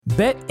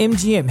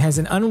BetMGM has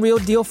an unreal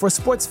deal for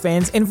sports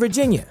fans in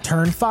Virginia.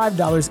 Turn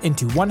 $5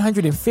 into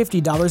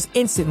 $150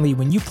 instantly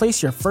when you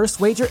place your first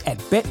wager at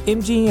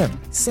BetMGM.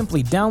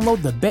 Simply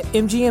download the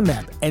BetMGM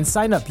app and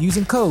sign up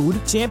using code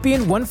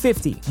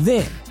Champion150.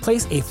 Then,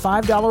 place a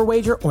 $5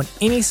 wager on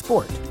any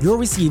sport. You'll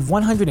receive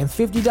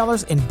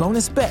 $150 in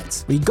bonus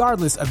bets,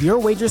 regardless of your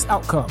wager's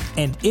outcome.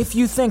 And if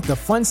you think the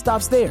fun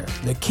stops there,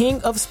 the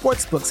King of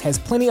Sportsbooks has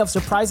plenty of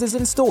surprises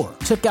in store.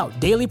 Check out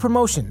daily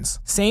promotions,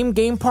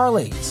 same-game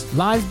parlays,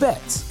 live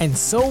bets, and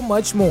so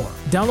much more.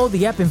 Download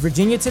the app in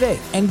Virginia today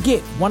and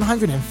get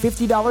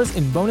 $150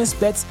 in bonus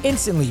bets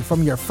instantly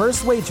from your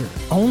first wager.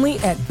 Only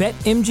at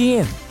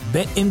BetMGM.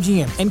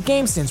 BetMGM and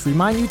GameSense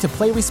remind you to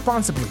play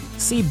responsibly.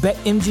 See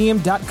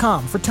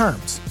BetMGM.com for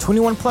terms.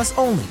 21 plus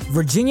only.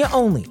 Virginia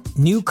only.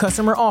 New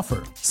customer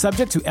offer.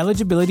 Subject to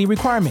eligibility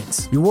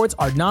requirements. Rewards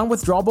are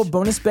non-withdrawable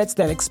bonus bets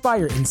that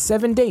expire in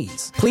 7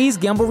 days. Please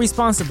gamble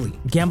responsibly.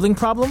 Gambling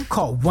problem?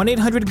 Call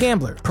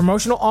 1-800-GAMBLER.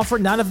 Promotional offer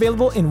not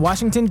available in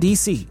Washington,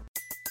 D.C.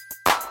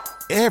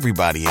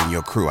 Everybody in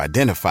your crew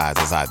identifies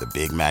as either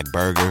Big Mac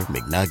Burger,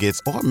 McNuggets,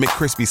 or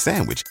McCrispy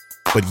Sandwich.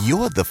 But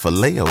you're the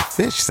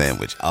Filet-O-Fish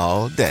Sandwich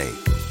all day.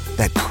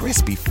 That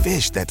crispy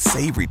fish, that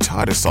savory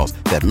tartar sauce,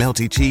 that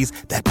melty cheese,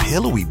 that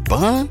pillowy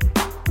bun.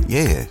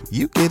 Yeah,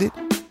 you get it.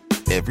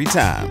 Every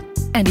time.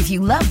 And if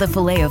you love the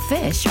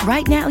Filet-O-Fish,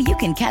 right now you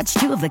can catch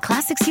two of the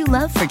classics you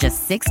love for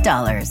just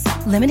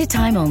 $6. Limited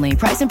time only.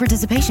 Price and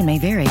participation may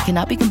vary.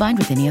 Cannot be combined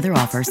with any other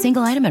offer.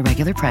 Single item at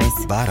regular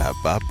price.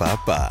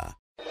 Ba-da-ba-ba-ba.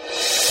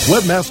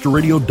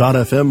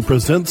 Webmasterradio.fm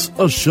presents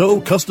a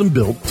show custom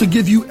built to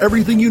give you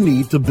everything you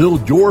need to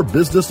build your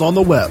business on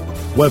the web.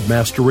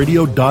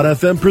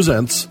 Webmasterradio.fm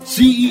presents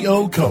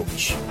CEO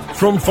Coach.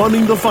 From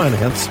funding to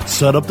finance,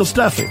 set up to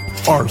staffing,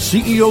 our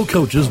CEO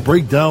coaches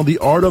break down the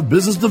art of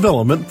business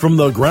development from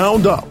the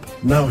ground up.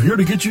 Now here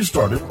to get you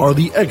started are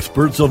the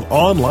experts of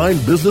online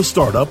business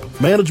startup,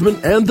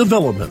 management, and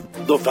development.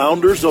 The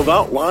founders of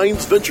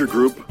Outlines Venture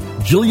Group,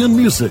 Jillian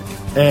Musick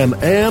and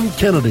Ann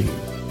Kennedy.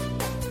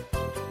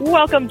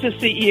 Welcome to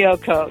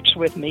CEO Coach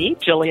with me,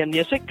 Jillian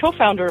Musick,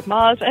 co-founder of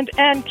Moz, and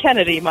Ann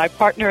Kennedy, my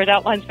partner at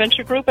Outlines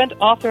Venture Group and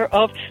author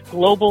of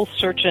Global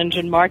Search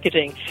Engine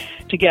Marketing.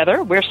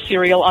 Together, we're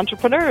serial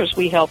entrepreneurs.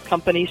 We help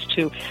companies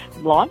to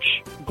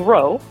launch,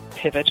 grow,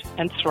 pivot,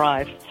 and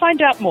thrive. Find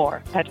out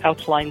more at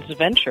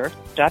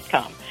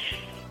outlinesventure.com.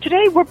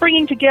 Today, we're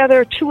bringing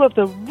together two of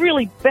the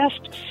really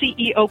best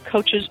CEO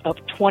coaches of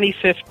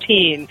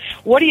 2015.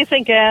 What do you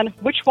think, Ann?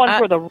 Which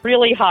ones were the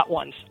really hot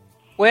ones?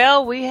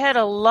 Well, we had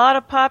a lot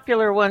of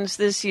popular ones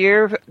this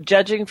year,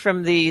 judging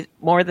from the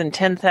more than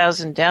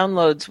 10,000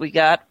 downloads we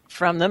got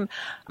from them.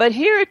 But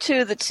here are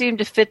two that seem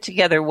to fit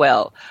together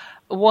well.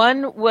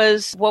 One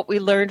was what we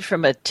learned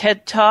from a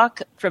TED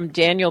Talk from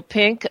Daniel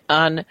Pink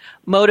on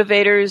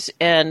motivators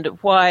and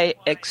why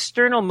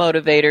external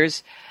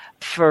motivators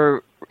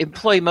for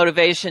employee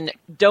motivation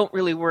don't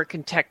really work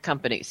in tech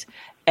companies.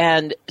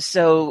 And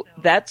so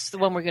that's the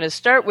one we're going to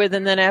start with.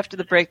 And then after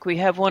the break, we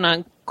have one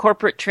on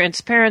corporate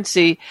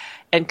transparency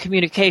and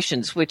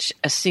communications, which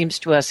seems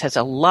to us has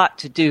a lot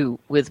to do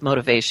with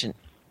motivation.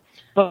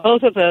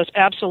 Both of those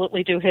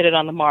absolutely do hit it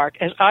on the mark.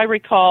 As I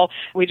recall,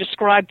 we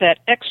described that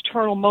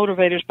External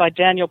Motivators by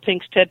Daniel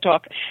Pink's TED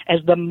Talk as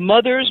the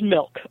mother's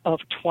milk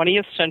of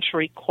 20th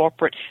century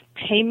corporate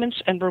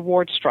payments and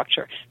reward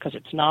structure, because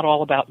it's not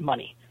all about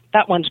money.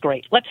 That one's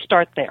great. Let's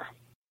start there.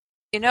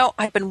 You know,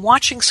 I've been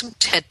watching some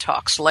TED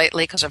Talks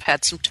lately because I've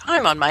had some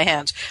time on my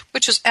hands,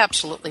 which is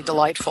absolutely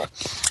delightful.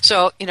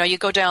 So, you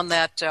go down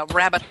that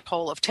rabbit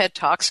hole of TED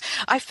Talks.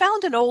 I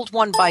found an old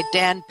one by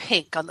Dan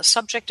Pink on the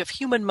subject of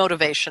human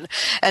motivation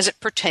as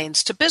it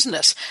pertains to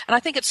business. And I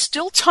think it's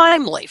still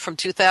timely from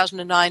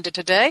 2009 to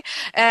today,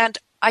 and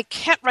I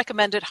can't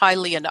recommend it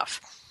highly enough.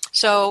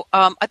 So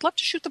I'd love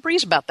to shoot the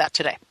breeze about that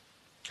today.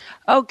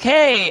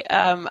 Okay.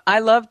 I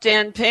love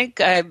Dan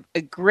Pink. I'm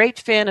a great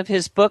fan of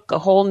his book, A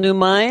Whole New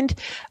Mind.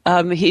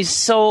 He's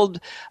sold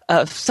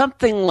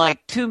something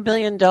like $2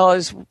 million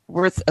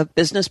worth of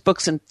business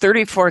books in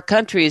 34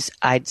 countries.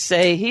 I'd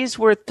say he's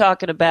worth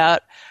talking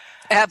about.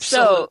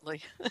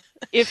 Absolutely. So,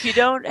 if you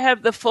don't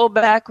have the full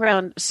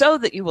background, so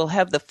that you will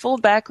have the full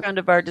background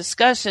of our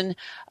discussion,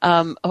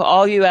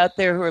 all you out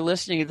there who are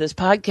listening to this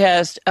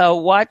podcast,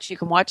 you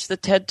can watch the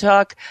TED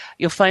Talk.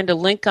 You'll find a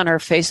link on our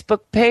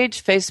Facebook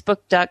page,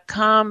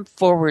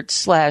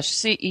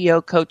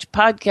 facebook.com/CEO Coach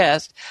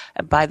Podcast.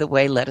 And by the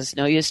way, let us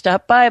know you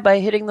stopped by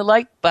hitting the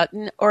like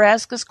button or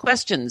ask us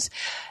questions.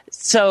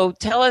 So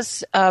tell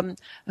us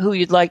who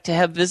you'd like to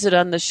have visit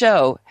on the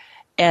show.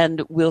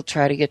 And we'll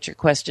try to get your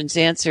questions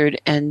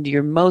answered and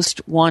your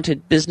most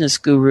wanted business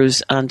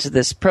gurus onto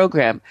this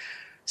program.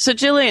 So,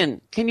 Jillian,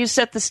 can you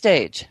set the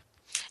stage?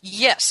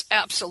 Yes,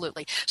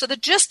 absolutely. So the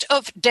gist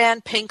of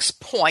Dan Pink's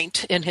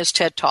point in his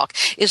TED Talk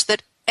is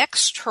that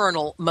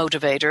external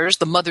motivators,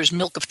 the mother's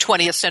milk of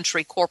 20th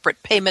century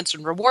corporate payments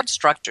and reward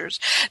structures,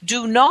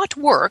 do not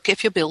work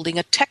if you're building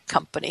a tech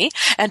company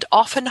and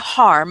often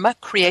harm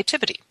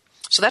creativity.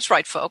 So that's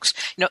right, folks.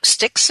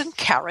 Sticks and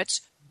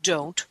carrots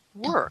don't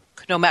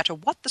work, no matter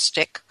what the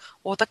stick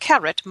or the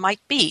carrot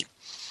might be.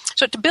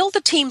 So to build the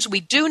teams we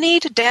do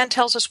need, Dan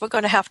tells us we're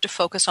going to have to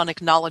focus on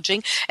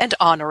acknowledging and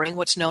honoring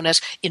what's known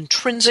as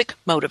intrinsic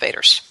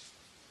motivators.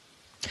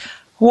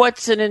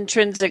 What's an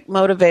intrinsic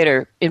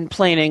motivator in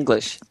plain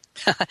English?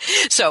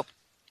 So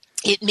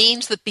it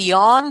means that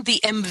beyond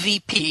the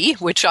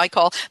MVP, which I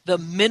call the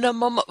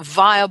minimum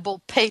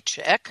viable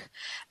paycheck,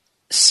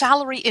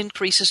 salary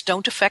increases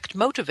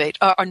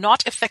are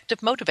not effective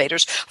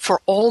motivators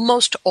for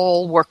almost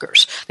all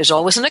workers. There's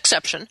always an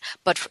exception,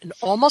 but in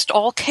almost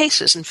all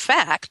cases, in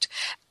fact,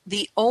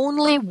 the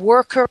only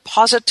worker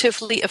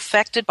positively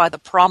affected by the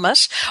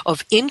promise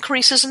of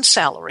increases in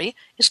salary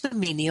is the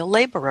menial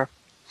laborer.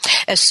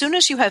 As soon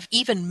as you have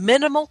even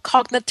minimal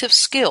cognitive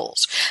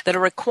skills that are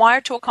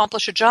required to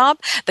accomplish a job,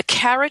 the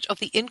carrot of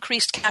the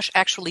increased cash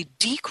actually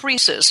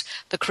decreases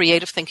the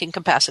creative thinking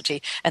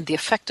capacity and the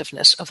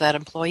effectiveness of that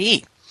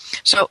employee.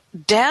 So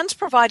Dan's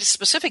provided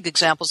specific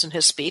examples in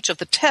his speech of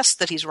the tests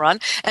that he's run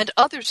and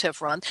others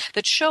have run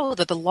that show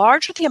that the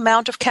larger the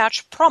amount of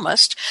cash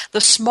promised,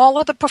 the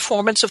slower the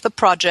performance of the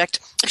project,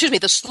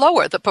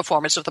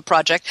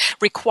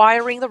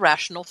 requiring the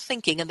rational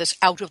thinking and this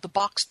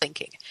out-of-the-box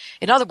thinking.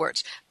 In other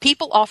words,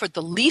 people offered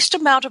the least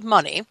amount of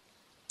money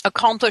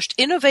accomplished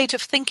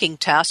innovative thinking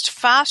tasks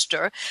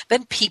faster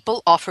than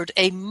people offered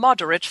a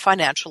moderate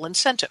financial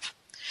incentive.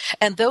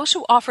 And those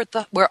who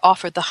were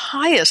offered the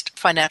highest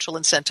financial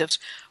incentives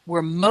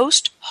were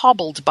most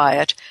hobbled by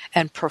it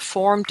and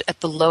performed at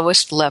the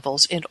lowest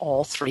levels in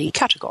all three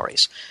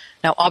categories.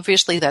 Now,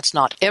 obviously, that's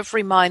not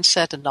every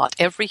mindset and not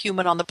every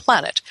human on the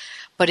planet,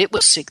 but it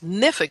was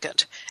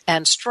significant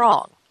and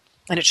strong,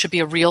 and it should be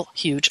a real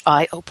huge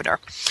eye-opener.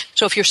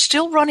 So if you're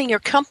still running your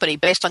company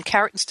based on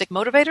carrot and stick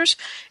motivators,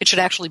 it should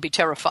actually be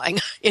terrifying,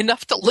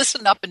 enough to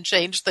listen up and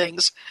change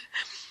things.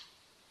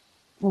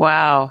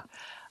 Wow.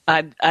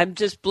 I'm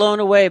just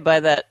blown away by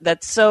that.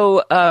 That's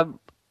so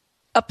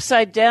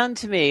upside down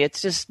to me.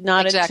 It's just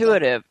not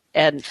intuitive.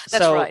 And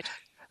that's right.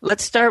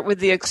 Let's start with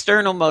the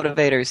external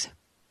motivators.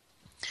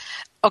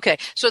 Okay,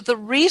 so the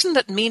reason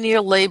that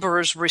menial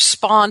laborers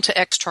respond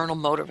to external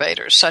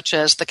motivators, such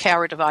as the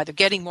carrot of either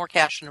getting more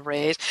cash in a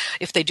raise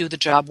if they do the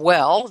job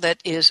well, that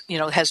is,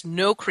 has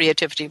no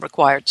creativity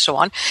required, so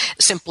on,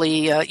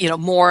 simply,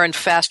 more and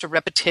faster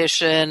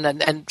repetition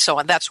and so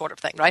on, that sort of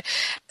thing, right?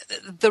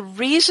 The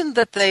reason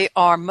that they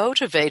are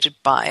motivated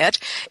by it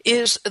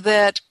is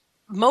that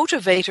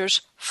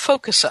motivators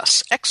focus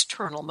us.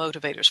 External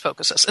motivators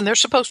focus us, and they're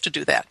supposed to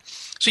do that.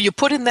 So you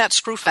put in that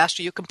screw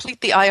faster, you complete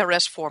the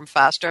IRS form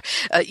faster,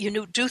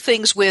 you do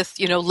things with,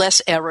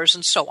 less errors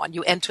and so on.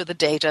 You enter the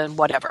data and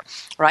whatever,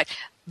 right?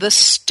 The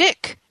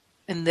stick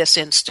in this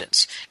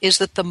instance is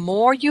that the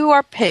more you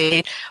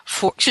pay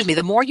for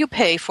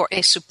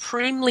a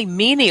supremely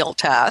menial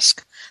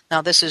task,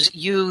 now this is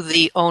you,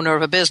 the owner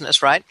of a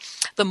business, right?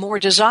 The more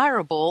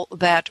desirable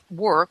that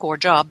work or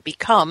job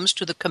becomes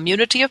to the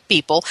community of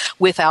people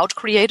without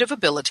creative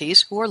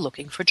abilities who are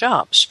looking for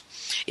jobs.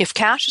 If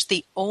cash is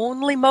the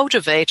only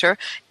motivator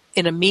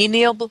in a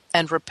menial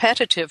and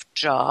repetitive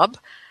job,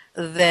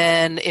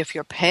 then if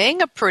you're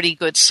paying a pretty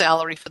good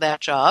salary for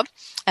that job,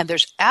 and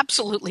there's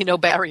absolutely no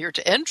barrier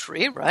to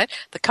entry, right?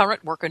 The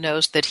current worker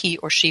knows that he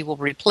or she will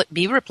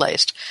be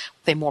replaced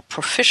with a more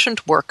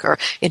proficient worker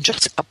in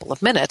just a couple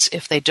of minutes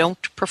if they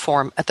don't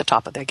perform at the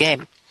top of their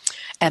game.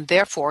 And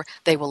therefore,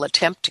 they will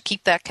attempt to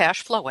keep that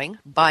cash flowing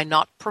by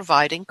not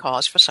providing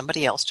cause for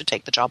somebody else to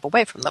take the job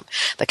away from them.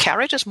 The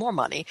carrot is more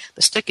money.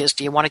 The stick is,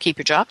 do you want to keep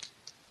your job?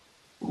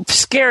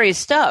 Scary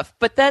stuff,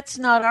 but that's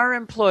not our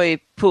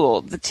employee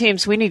pool. The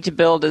teams we need to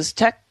build as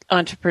tech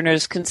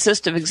entrepreneurs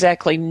consist of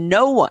exactly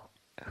no one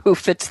who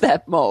fits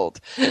that mold.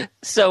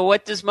 So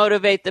what does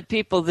motivate the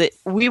people that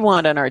we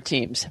want on our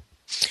teams?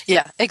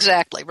 Yeah,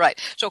 exactly, right.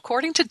 So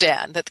according to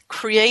Dan, that the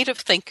creative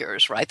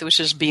thinkers, right, which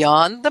is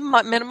beyond the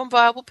minimum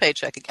viable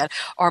paycheck again,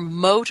 are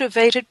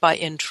motivated by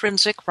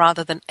intrinsic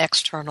rather than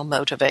external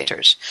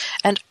motivators.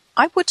 And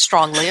I would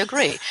strongly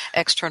agree.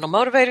 External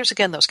motivators,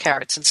 again, those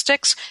carrots and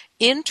sticks.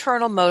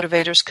 Internal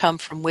motivators come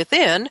from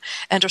within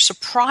and are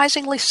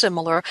surprisingly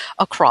similar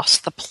across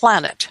the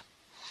planet.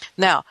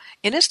 Now,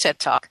 in his TED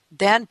Talk,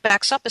 Dan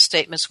backs up his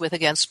statements with,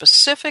 again,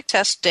 specific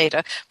test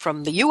data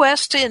from the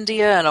U.S. to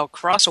India and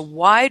across a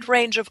wide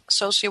range of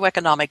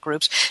socioeconomic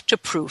groups to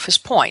prove his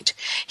point.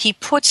 He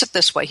puts it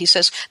this way. He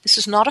says, this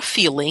is not a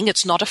feeling,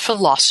 it's not a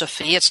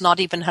philosophy, it's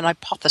not even an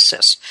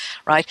hypothesis,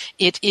 right?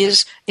 It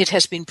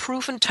has been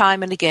proven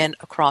time and again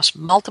across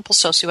multiple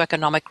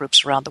socioeconomic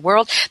groups around the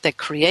world that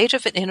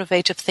creative and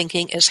innovative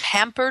thinking is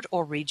hampered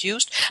or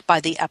reduced by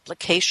the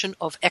application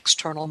of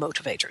external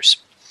motivators.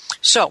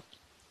 So,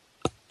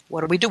 what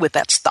do we do with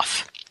that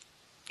stuff?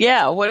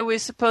 Yeah, what are we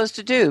supposed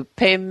to do?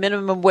 Pay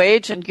minimum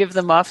wage and give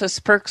them office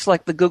perks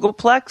like the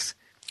Googleplex?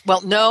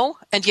 Well, no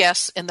and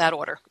yes in that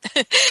order.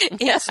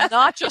 It's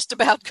not just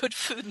about good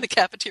food in the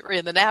cafeteria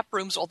and the nap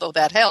rooms, although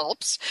that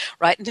helps,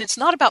 right? And it's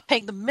not about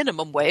paying the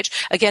minimum wage.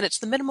 Again, it's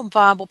the minimum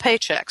viable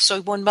paycheck, so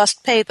one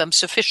must pay them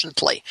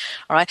sufficiently,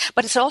 all right?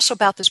 But it's also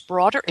about this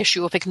broader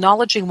issue of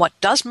acknowledging what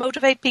does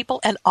motivate people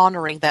and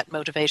honoring that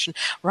motivation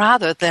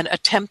rather than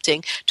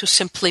attempting to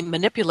simply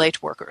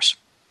manipulate workers.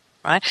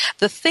 Right?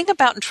 The thing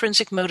about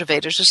intrinsic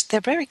motivators is they're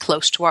very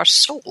close to our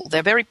soul.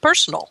 They're very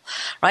personal,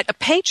 right? A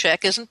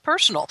paycheck isn't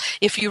personal.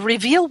 If you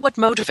reveal what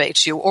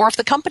motivates you, or if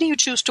the company you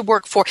choose to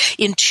work for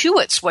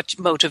intuits what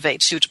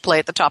motivates you to play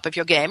at the top of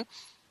your game,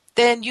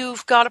 then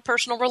you've got a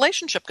personal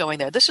relationship going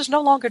there. This is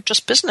no longer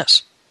just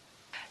business.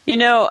 You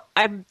know,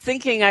 I'm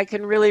thinking I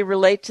can really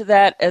relate to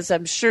that, as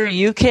I'm sure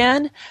you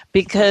can,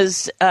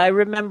 because I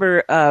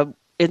remember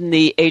in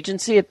the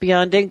agency at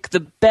Beyond Inc., the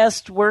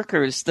best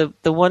workers, the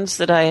ones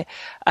that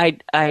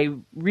I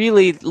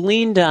really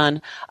leaned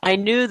on, I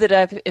knew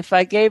that if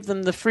I gave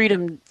them the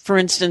freedom, for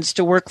instance,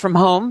 to work from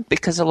home,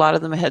 because a lot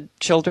of them had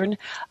children,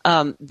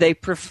 they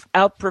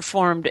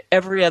outperformed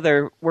every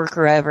other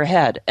worker I ever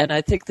had. And I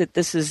think that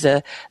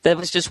that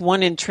was just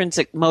one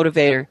intrinsic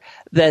motivator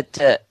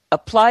that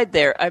applied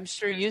there. I'm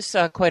sure you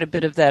saw quite a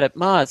bit of that at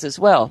Moz as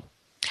well.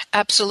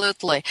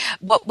 Absolutely.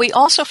 What we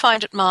also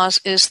find at Moz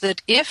is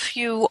that if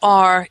you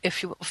are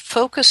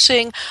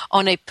focusing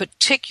on a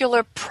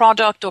particular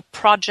product or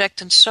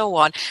project and so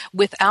on,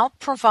 without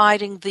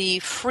providing the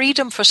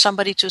freedom for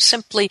somebody to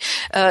simply,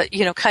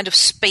 kind of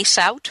space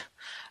out,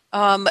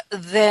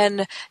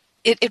 then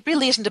it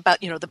really isn't about,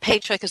 the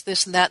paycheck is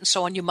this and that and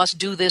so on. You must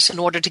do this in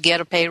order to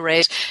get a pay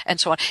raise and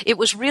so on. It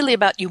was really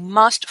about you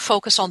must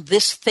focus on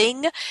this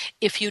thing.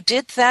 If you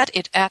did that,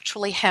 it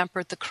actually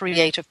hampered the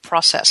creative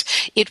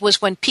process. It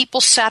was when people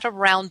sat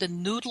around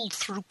and noodled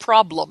through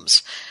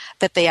problems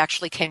that they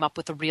actually came up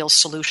with the real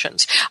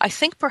solutions. I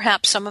think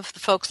perhaps some of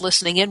the folks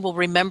listening in will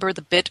remember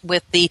the bit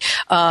with the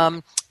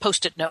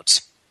Post-it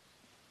notes.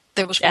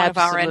 There was one of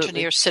our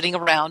engineers sitting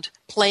around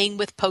playing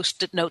with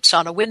Post-it notes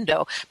on a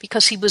window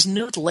because he was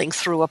noodling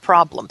through a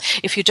problem.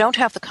 If you don't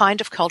have the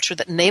kind of culture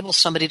that enables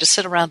somebody to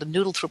sit around and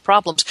noodle through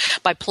problems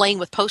by playing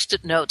with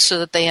Post-it notes so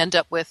that they end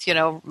up with,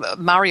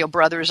 Mario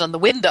Brothers on the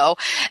window,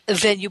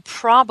 then you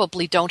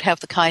probably don't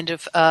have the kind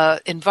of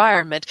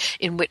environment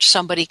in which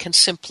somebody can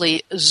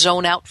simply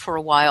zone out for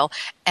a while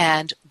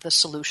and the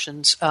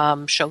solutions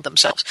show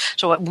themselves.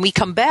 So when we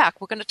come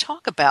back, we're going to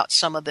talk about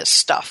some of this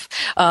stuff,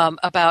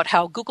 about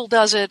how Google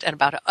does it and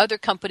about how other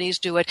companies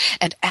do it,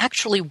 and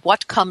actually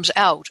what comes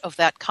out of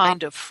that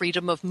kind of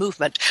freedom of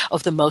movement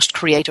of the most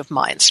creative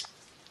minds.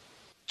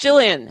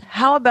 Jillian,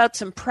 how about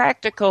some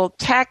practical,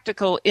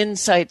 tactical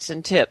insights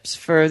and tips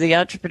for the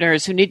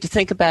entrepreneurs who need to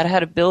think about how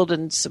to build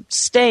and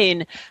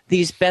sustain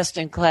these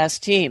best-in-class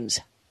teams?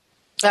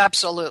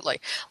 Absolutely.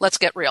 Let's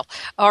get real.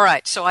 All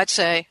right. So I'd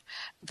say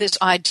this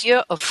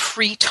idea of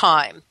free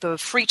time, the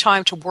free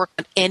time to work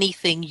on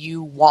anything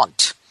you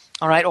want.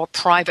 All right, or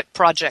private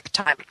project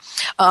time.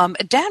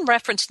 Dan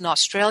referenced an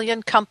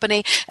Australian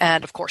company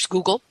and, of course,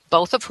 Google,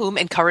 both of whom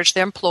encourage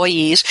their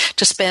employees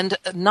to spend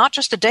not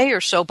just a day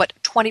or so, but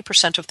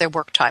 20% of their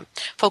work time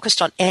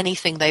focused on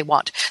anything they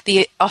want.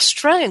 The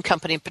Australian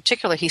company in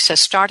particular, he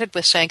says, started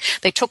with saying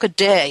they took a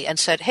day and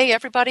said, hey,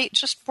 everybody,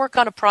 just work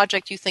on a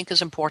project you think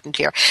is important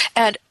here.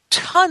 And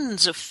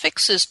tons of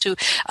fixes to,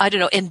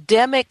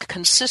 endemic,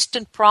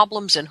 consistent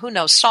problems and who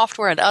knows,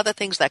 software and other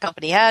things that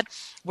company had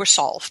were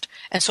solved.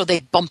 And so they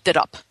bumped it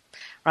up.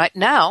 Right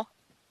now,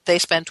 they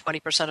spend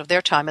 20% of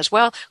their time as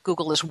well.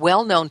 Google is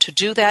well known to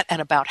do that,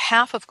 and about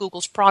half of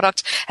Google's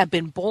products have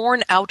been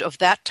born out of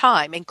that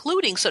time,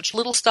 including such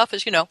little stuff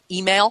as,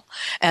 email,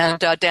 and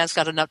Dan's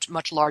got a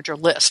much larger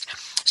list.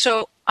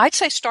 So I'd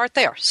say start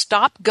there.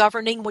 Stop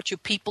governing what you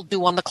people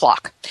do on the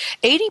clock.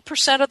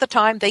 80% of the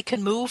time they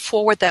can move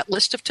forward that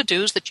list of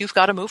to-dos that you've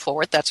got to move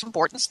forward. That's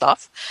important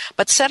stuff.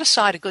 But set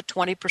aside a good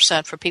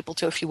 20% for people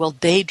to, if you will,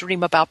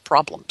 daydream about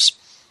problems.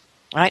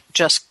 Right?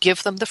 Just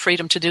give them the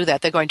freedom to do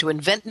that. They're going to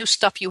invent new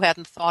stuff you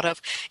hadn't thought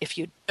of. If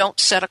you don't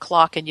set a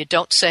clock and you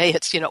don't say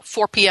it's,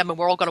 4 p.m. and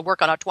we're all going to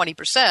work on our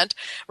 20%,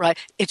 right,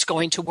 it's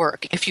going to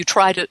work. If you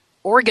try to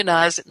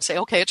organize it and say,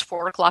 okay, it's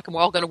 4 o'clock and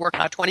we're all going to work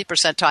on our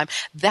 20% time,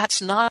 that's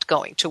not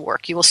going to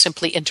work. You will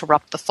simply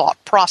interrupt the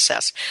thought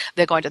process.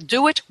 They're going to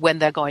do it when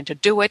they're going to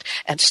do it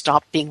and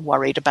stop being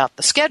worried about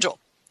the schedule.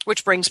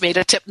 Which brings me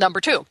to tip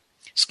number 2,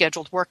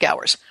 scheduled work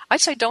hours.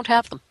 I'd say don't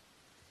have them.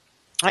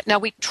 Right, now,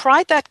 we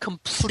tried that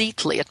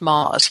completely at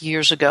Moz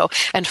years ago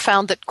and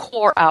found that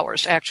core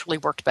hours actually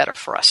worked better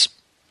for us.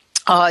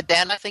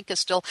 Dan, I think, is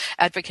still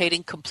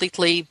advocating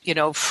completely,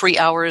 free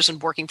hours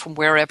and working from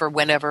wherever,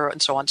 whenever,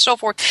 and so on and so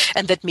forth,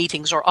 and that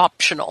meetings are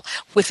optional.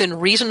 Within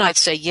reason, I'd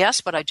say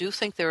yes, but I do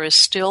think there is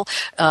still,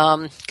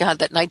 that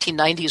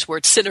 1990s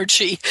word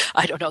synergy.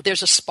 I don't know.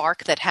 There's a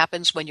spark that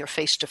happens when you're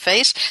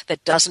face-to-face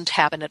that doesn't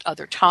happen at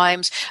other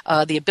times.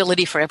 The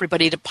ability for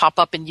everybody to pop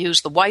up and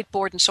use the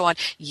whiteboard and so on.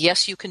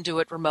 Yes, you can do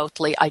it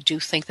remotely. I do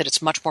think that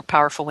it's much more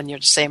powerful when you're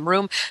in the same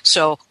room.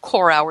 So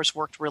core hours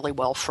worked really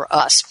well for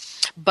us.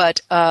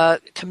 But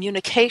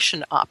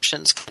communication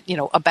options,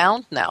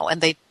 abound now,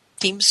 and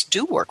teams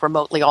do work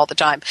remotely all the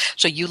time.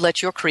 So you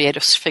let your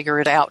creatives figure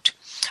it out.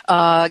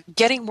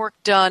 Getting work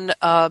done,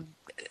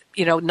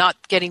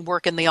 not getting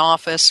work in the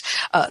office,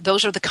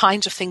 those are the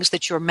kinds of things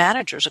that your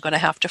managers are going to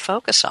have to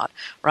focus on,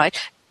 right?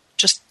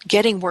 just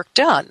getting work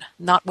done,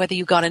 not whether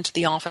you got into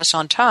the office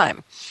on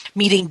time.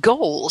 Meeting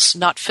goals,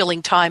 not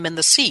filling time in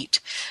the seat.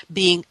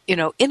 Being,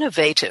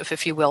 innovative,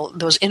 if you will.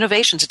 Those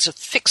innovations, it's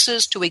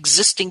fixes to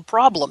existing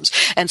problems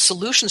and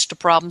solutions to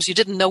problems you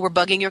didn't know were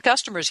bugging your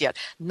customers yet.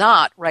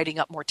 Not writing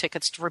up more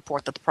tickets to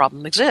report that the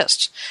problem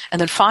exists. And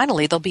then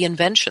finally, there'll be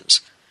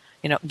inventions.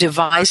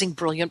 Devising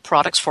brilliant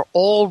products for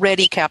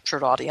already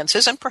captured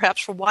audiences and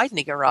perhaps for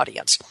widening your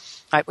audience,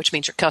 right? Which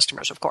means your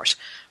customers, of course,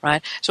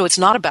 right? So it's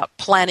not about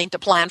planning to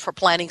plan for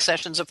planning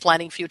sessions of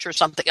planning future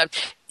something.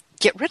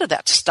 Get rid of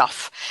that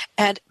stuff.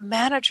 And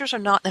managers are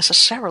not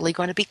necessarily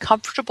going to be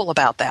comfortable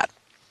about that,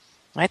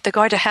 right? They're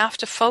going to have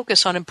to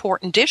focus on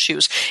important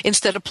issues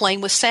instead of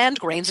playing with sand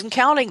grains and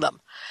counting them.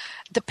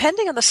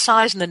 Depending on the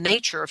size and the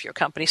nature of your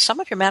company, some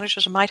of your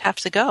managers might have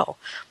to go.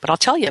 But I'll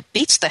tell you, it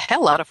beats the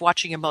hell out of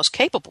watching your most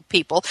capable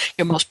people,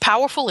 your most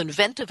powerful,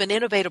 inventive, and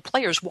innovative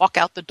players walk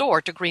out the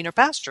door to greener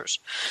pastures.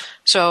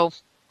 So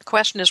the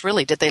question is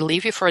really, did they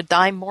leave you for a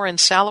dime more in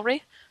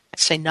salary?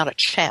 I'd say not a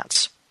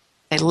chance.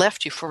 They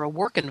left you for a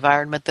work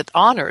environment that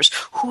honors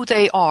who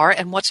they are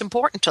and what's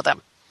important to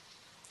them.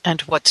 And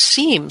what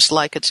seems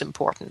like it's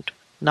important,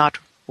 not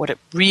what it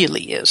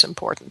really is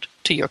important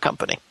to your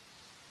company.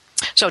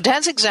 So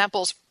Dan's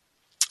examples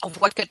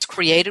of what gets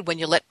created when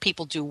you let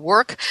people do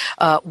work,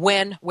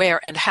 when,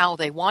 where, and how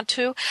they want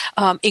to,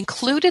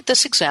 included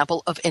this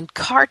example of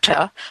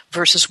Encarta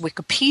versus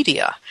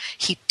Wikipedia.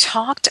 He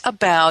talked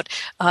about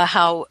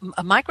how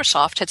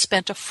Microsoft had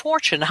spent a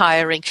fortune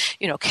hiring,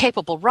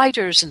 capable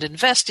writers and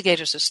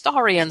investigators,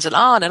 historians, and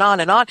on and on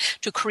and on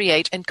to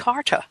create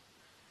Encarta.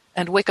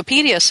 And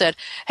Wikipedia said,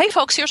 hey,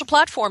 folks, here's a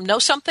platform. Know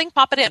something?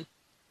 Pop it in.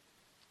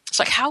 It's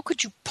like, how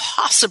could you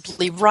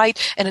possibly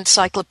write an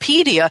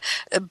encyclopedia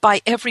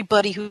by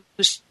everybody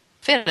who's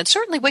fit? And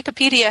certainly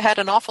Wikipedia had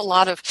an awful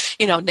lot of,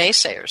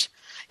 naysayers,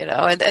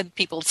 and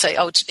people would say,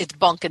 oh, it's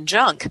bunk and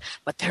junk.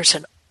 But there's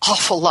an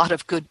awful lot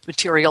of good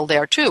material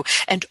there, too.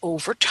 And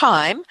over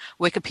time,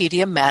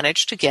 Wikipedia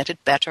managed to get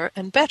it better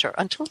and better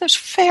until there's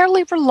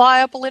fairly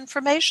reliable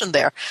information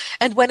there.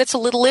 And when it's a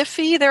little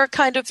iffy, there are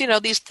kind of,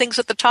 these things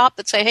at the top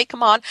that say, hey,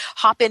 come on,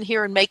 hop in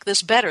here and make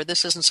this better.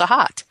 This isn't so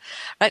hot.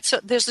 Right? So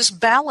there's this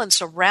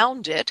balance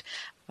around it,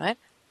 right?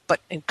 But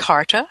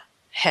Encarta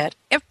had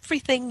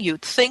everything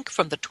you'd think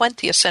from the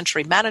 20th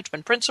century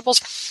management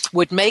principles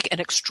would make an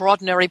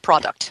extraordinary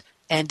product,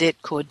 and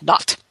it could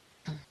not.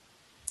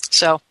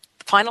 So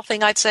the final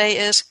thing I'd say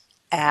is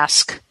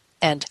ask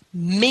and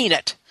mean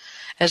it.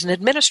 As an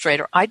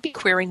administrator, I'd be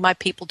querying my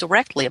people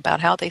directly about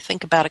how they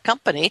think about a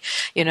company,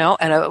 and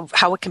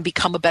how it can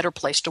become a better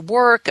place to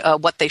work,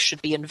 what they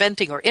should be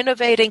inventing or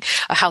innovating,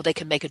 how they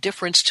can make a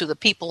difference to the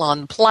people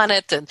on the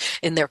planet and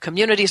in their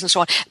communities and so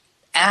on.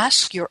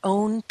 Ask your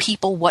own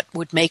people what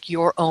would make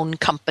your own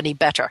company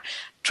better.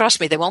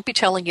 Trust me, they won't be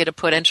telling you to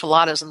put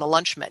enchiladas in the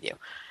lunch menu,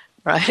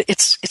 right?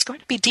 It's going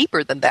to be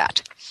deeper than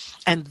that.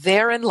 And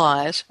therein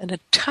lies an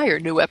entire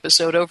new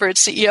episode over at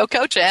CEO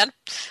Coach. And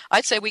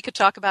I'd say we could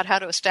talk about how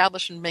to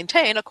establish and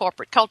maintain a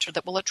corporate culture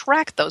that will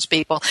attract those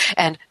people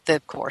and,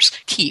 of course,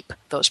 keep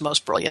those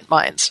most brilliant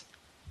minds.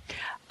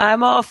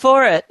 I'm all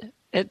for it.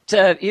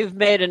 You've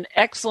made an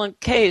excellent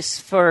case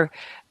for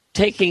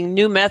taking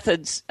new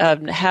methods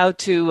on how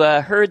to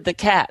herd the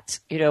cats,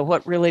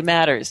 what really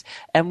matters.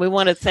 And we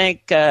want to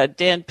thank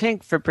Dan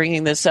Pink for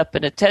bringing this up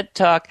in a TED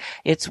Talk.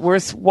 It's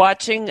worth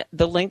watching.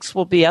 The links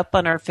will be up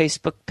on our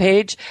Facebook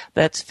page.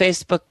 That's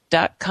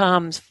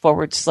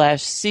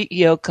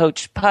facebook.com/CEO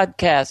Coach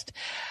Podcast.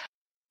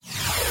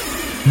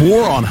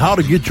 More on how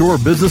to get your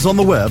business on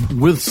the web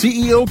with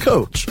CEO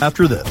Coach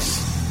after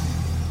this.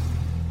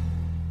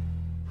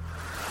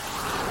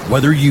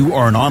 Whether you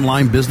are an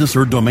online business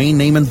or domain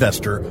name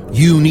investor,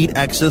 you need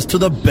access to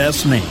the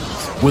best names.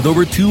 With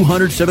over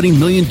 270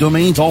 million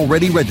domains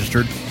already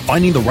registered,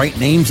 finding the right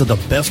names at the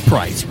best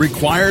price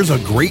requires a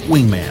great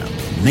wingman.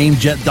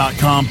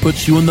 Namejet.com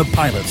puts you in the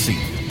pilot seat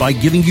by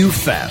giving you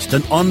fast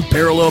and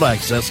unparalleled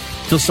access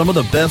to some of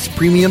the best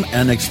premium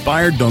and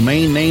expired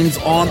domain names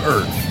on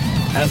earth.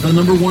 As the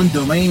 #1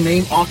 domain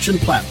name auction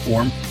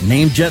platform,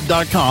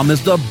 Namejet.com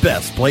is the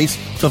best place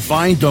to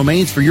find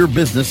domains for your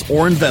business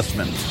or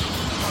investment.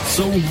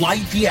 So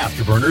light the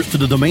afterburners to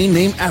the domain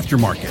name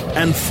aftermarket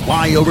and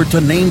fly over to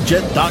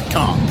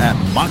Namejet.com at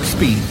Mach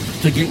speed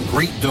to get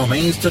great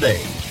domains today.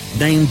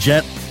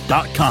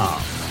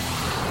 Namejet.com.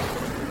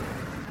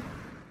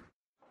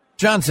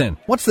 Johnson,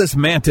 what's this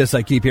Mantis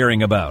I keep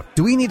hearing about?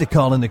 Do we need to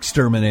call an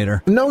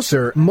exterminator? No,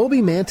 sir. Moby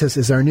Mantis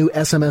is our new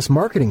SMS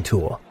marketing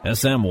tool.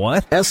 SM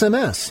what?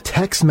 SMS,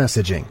 text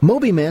messaging.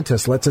 Moby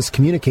Mantis lets us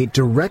communicate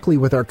directly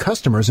with our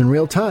customers in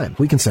real time.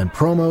 We can send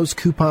promos,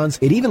 coupons.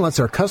 It even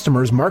lets our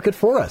customers market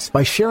for us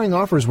by sharing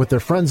offers with their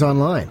friends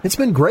online. It's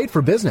been great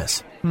for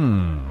business.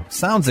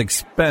 Sounds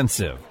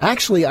expensive.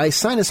 Actually, I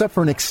signed us up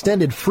for an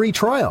extended free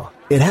trial.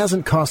 It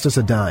hasn't cost us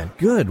a dime.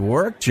 Good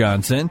work,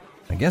 Johnson.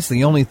 I guess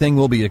the only thing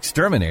we'll be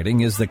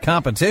exterminating is the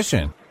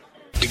competition.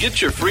 To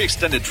get your free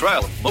extended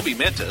trial of Moby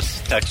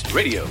Mantis, text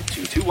radio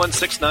to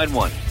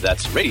 21691.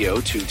 That's radio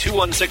to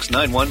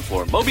 21691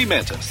 for Moby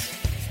Mantis.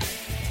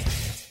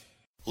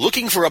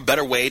 Looking for a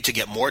better way to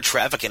get more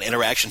traffic and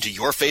interaction to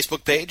your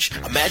Facebook page?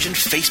 Imagine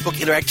Facebook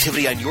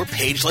interactivity on your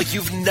page like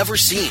you've never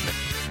seen.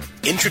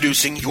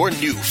 Introducing your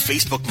new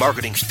Facebook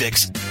marketing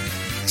fix,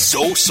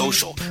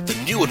 ZoSocial,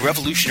 the new and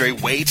revolutionary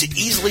way to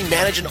easily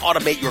manage and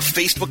automate your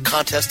Facebook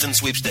contests and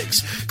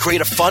sweepstakes.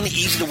 Create a fun,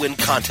 easy-to-win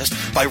contest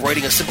by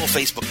writing a simple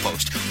Facebook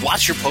post.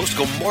 Watch your post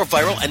go more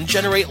viral and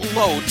generate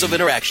loads of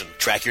interaction.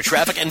 Track your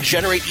traffic and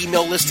generate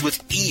email lists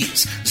with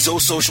ease.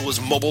 ZoSocial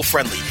is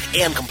mobile-friendly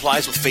and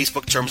complies with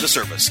Facebook terms of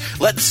service.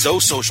 Let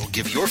ZoSocial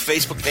give your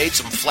Facebook page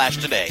some flash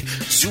today.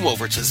 Zoom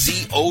over to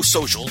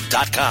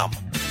ZoSocial.com.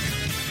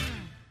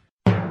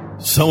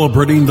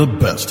 Celebrating the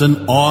best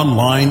in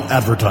online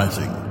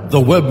advertising.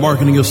 The Web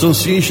Marketing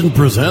Association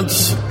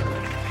presents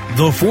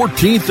the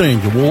 14th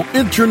Annual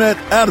Internet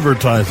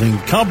Advertising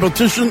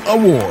Competition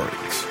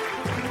Awards.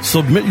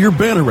 Submit your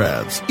banner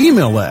ads,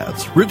 email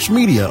ads, rich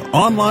media,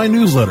 online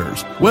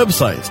newsletters,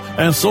 websites,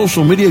 and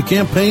social media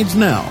campaigns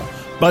now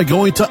by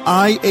going to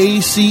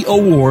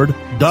iacaward.org.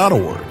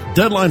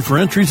 Deadline for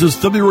entries is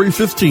February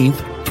 15th,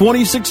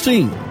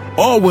 2016.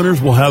 All winners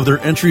will have their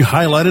entry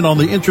highlighted on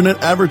the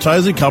Internet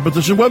Advertising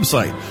Competition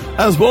website,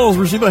 as well as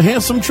receive a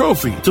handsome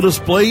trophy to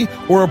display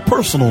or a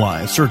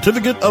personalized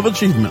certificate of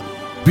achievement.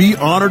 Be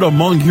honored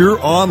among your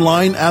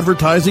online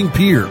advertising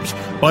peers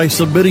by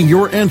submitting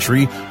your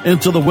entry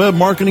into the Web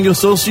Marketing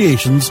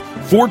Association's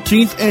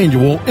 14th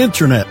Annual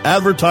Internet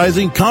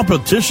Advertising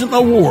Competition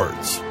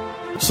Awards.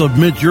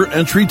 Submit your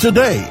entry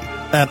today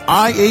at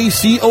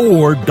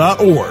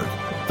iacaward.org.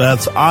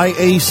 That's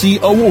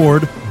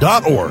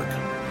iacaward.org.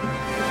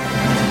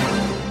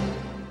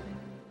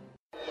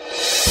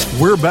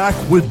 We're back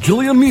with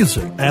Jillian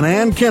Music and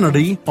Ann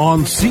Kennedy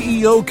on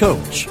CEO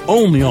Coach,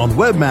 only on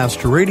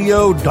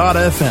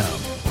webmasterradio.fm.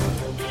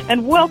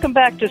 And welcome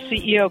back to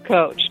CEO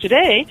Coach.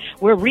 Today,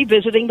 we're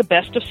revisiting the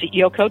best of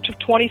CEO Coach of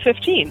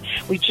 2015.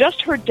 We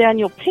just heard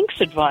Daniel Pink's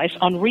advice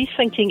on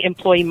rethinking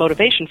employee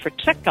motivation for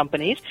tech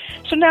companies.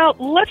 So now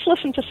let's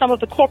listen to some of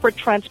the corporate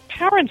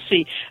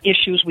transparency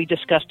issues we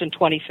discussed in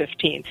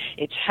 2015.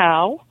 It's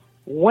how,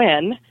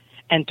 when,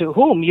 and to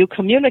whom you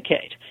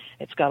communicate.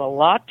 It's got a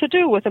lot to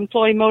do with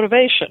employee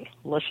motivation.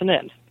 Listen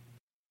in.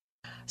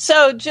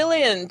 So,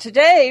 Jillian,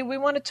 today we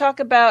want to talk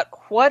about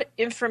what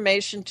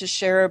information to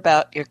share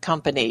about your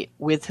company,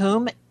 with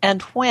whom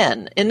and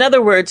when. In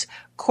other words,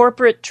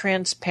 corporate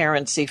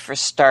transparency for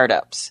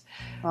startups.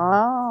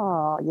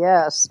 Oh,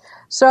 yes.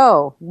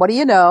 So, what do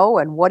you know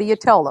and what do you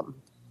tell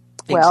them?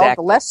 Well,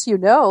 Exactly. The less you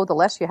know, the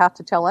less you have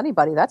to tell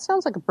anybody. That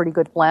sounds like a pretty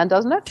good plan,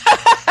 doesn't it?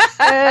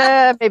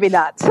 Maybe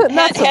not.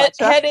 Not so much,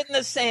 huh? Head in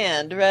the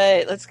sand,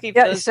 right? Let's keep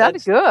Yeah, those. it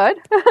sounded good.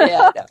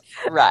 Yeah, I know.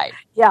 Right.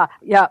 Yeah,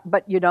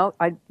 but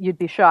you'd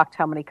be shocked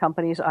how many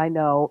companies I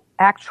know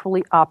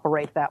actually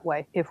operate that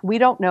way. If we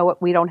don't know it,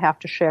 we don't have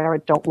to share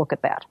it. Don't look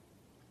at that.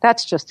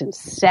 That's just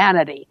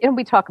insanity. And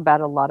we talk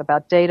about a lot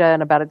about data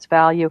and about its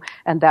value,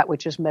 and that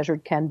which is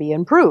measured can be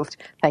improved.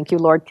 Thank you,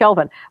 Lord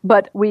Kelvin.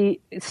 But we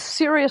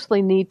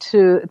seriously need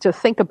to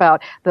think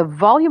about the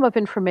volume of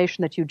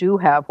information that you do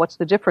have. What's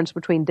the difference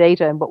between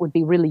data and what would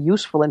be really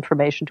useful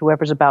information to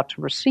whoever's about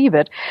to receive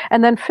it?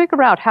 And then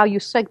figure out how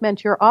you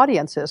segment your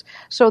audiences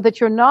so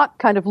that you're not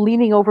kind of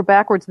leaning over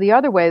backwards the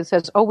other way that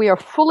says, oh, we are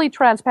fully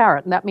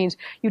transparent. And that means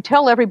you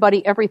tell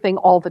everybody everything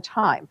all the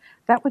time.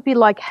 That would be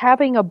like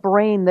having a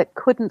brain that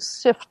couldn't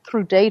sift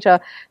through data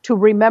to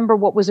remember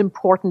what was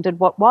important and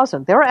what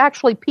wasn't. There are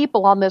actually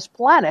people on this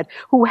planet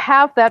who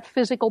have that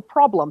physical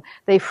problem.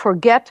 They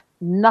forget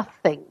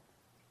nothing.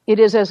 It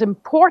is as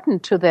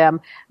important to them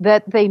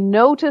that they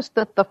noticed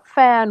that the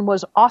fan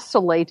was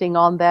oscillating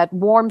on that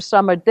warm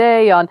summer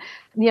day on,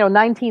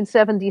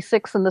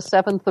 1976 and the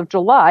 7th of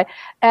July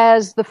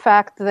as the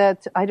fact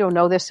that, I don't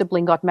know, their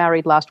sibling got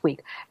married last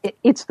week.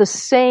 It's the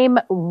same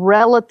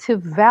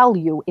relative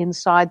value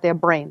inside their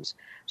brains.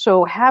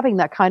 So having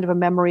that kind of a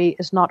memory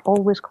is not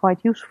always quite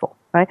useful,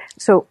 right?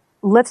 So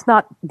let's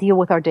not deal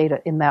with our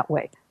data in that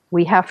way.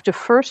 We have to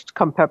first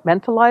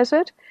compartmentalize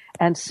it,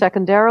 and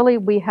secondarily,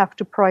 we have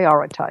to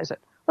prioritize it.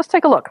 Let's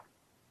take a look.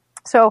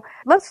 So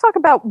let's talk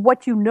about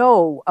what you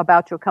know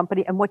about your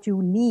company and what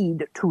you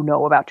need to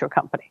know about your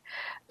company.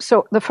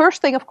 So the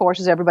first thing, of course,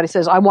 is everybody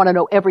says, I want to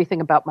know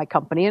everything about my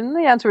company. And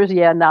the answer is,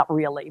 yeah, not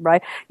really,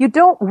 right? You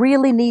don't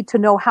really need to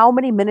know how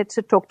many minutes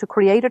it took to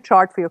create a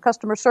chart for your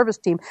customer service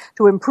team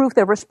to improve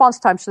their response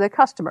times to their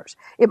customers.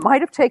 It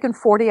might have taken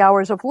 40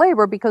 hours of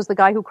labor because the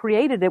guy who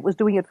created it was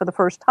doing it for the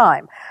first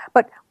time.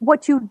 But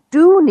what you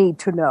do need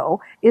to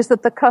know is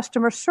that the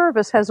customer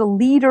service has a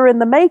leader in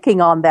the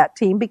making on that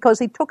team because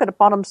he took it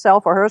upon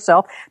himself or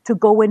herself to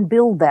go and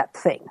build that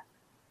thing.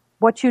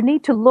 What you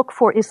need to look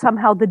for is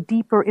somehow the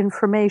deeper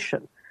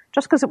information.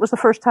 Just because it was the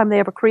first time they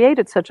ever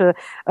created such a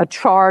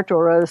chart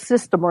or a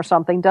system or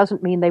something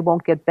doesn't mean they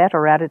won't get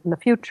better at it in the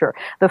future.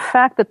 The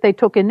fact that they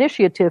took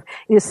initiative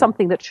is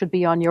something that should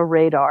be on your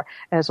radar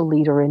as a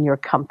leader in your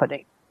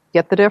company.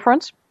 Get the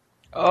difference?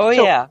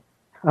 Yeah.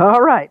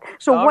 All right.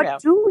 So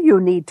what do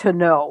you need to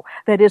know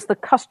that is the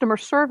customer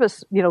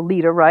service,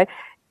 leader, right?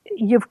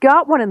 You've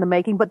got one in the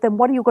making, but then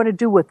what are you going to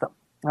do with them?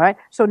 All right.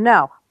 So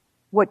now,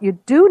 What you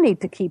do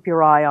need to keep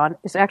your eye on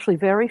is actually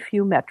very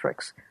few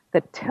metrics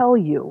that tell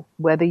you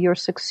whether you're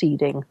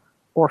succeeding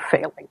or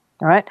failing.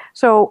 All right.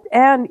 So,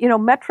 and,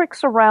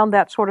 metrics around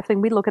that sort of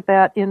thing, we look at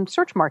that in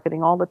search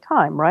marketing all the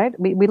time, right?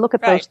 We look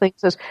at those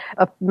things as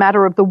a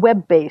matter of the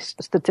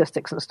web-based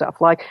statistics and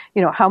stuff, like,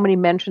 how many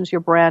mentions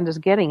your brand is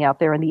getting out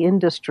there in the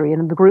industry and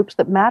in the groups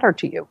that matter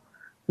to you.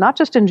 Not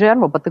just in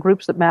general, but the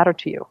groups that matter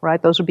to you, right?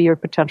 Those would be your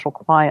potential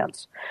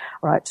clients,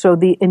 right? So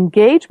the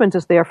engagement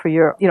is there for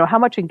your, how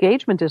much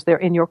engagement is there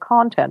in your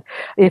content?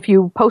 If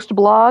you post a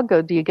blog,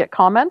 do you get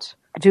comments?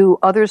 Do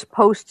others'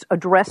 posts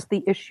address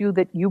the issue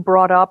that you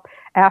brought up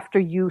after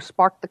you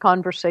sparked the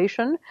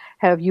conversation?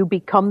 Have you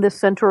become the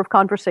center of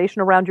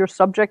conversation around your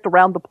subject,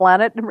 around the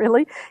planet,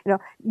 really?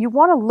 You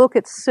want to look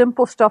at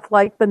simple stuff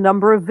like the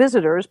number of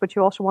visitors, but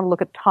you also want to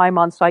look at time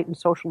on site and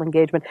social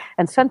engagement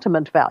and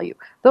sentiment value.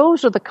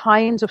 Those are the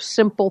kinds of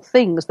simple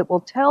things that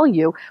will tell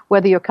you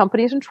whether your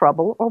company is in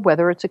trouble or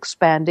whether it's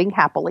expanding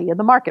happily in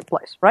the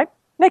marketplace, right?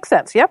 Makes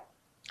sense, yep?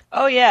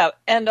 Oh, yeah.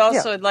 And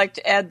also I'd like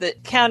to add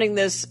that counting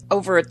this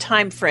over a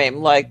time frame,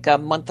 like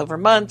month over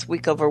month,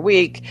 week over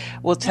week,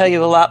 will tell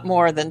you a lot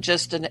more than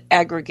just an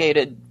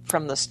aggregated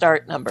from the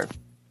start number.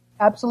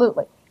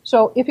 Absolutely.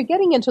 So if you're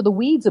getting into the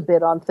weeds a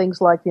bit on things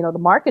like, the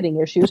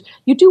marketing issues,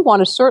 you do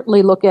want to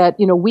certainly look at,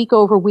 week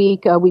over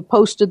week, we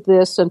posted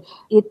this and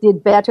it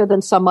did better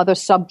than some other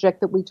subject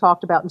that we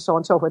talked about and so on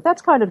and so forth.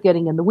 That's kind of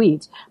getting in the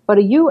weeds.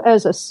 But you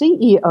as a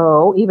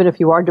CEO, even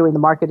if you are doing the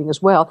marketing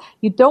as well,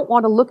 you don't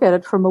want to look at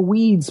it from a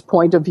weeds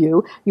point of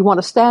view. You want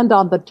to stand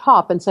on the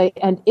top and say,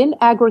 and in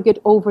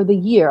aggregate over the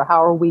year,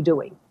 how are we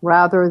doing?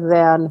 Rather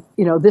than,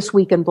 this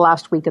week and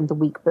last week and the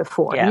week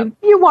before. Yeah.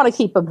 You want to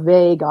keep a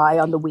vague eye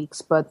on the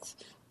weeks, but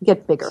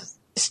get bigger.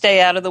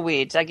 Stay out of the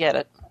weeds. I get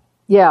it.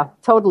 Yeah,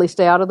 totally.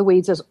 Stay out of the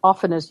weeds as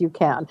often as you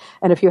can.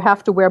 And if you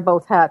have to wear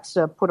both hats,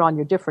 put on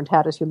your different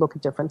hat as you look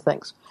at different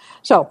things.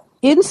 So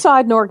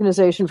inside an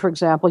organization, for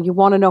example, you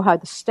want to know how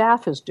the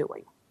staff is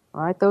doing.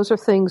 Right? Those are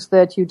things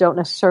that you don't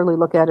necessarily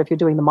look at if you're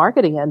doing the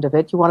marketing end of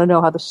it. You want to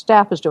know how the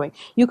staff is doing.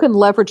 You can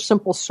leverage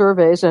simple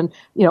surveys and,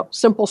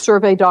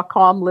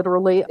 simplesurvey.com,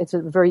 literally. It's a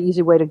very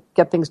easy way to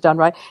get things done,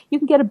 right? You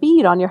can get a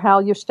bead on how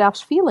your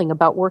staff's feeling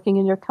about working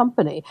in your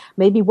company.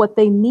 Maybe what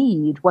they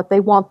need, what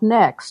they want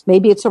next.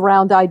 Maybe it's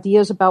around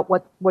ideas about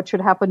what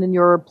should happen in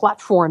your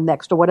platform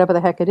next or whatever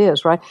the heck it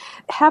is, right?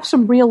 Have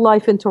some real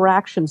life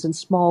interactions in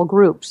small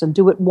groups and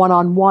do it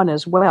one-on-one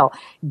as well.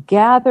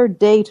 Gather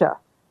data.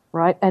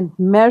 Right, and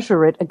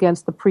measure it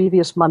against the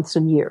previous months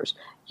and years.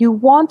 You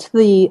want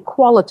the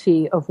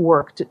quality of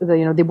work,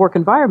 the work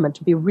environment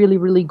to be really,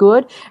 really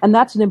good, and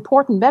that's an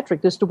important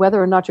metric as to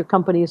whether or not your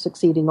company is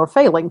succeeding or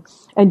failing,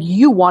 and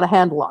you want a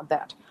handle on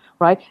that,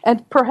 right?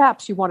 And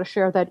perhaps you want to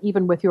share that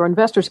even with your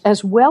investors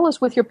as well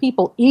as with your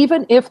people,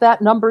 even if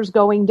that number's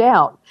going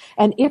down.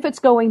 And if it's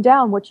going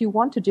down, what you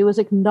want to do is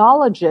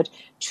acknowledge it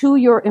to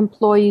your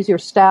employees, your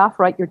staff,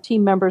 right, your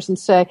team members, and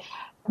say,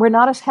 we're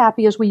not as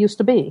happy as we used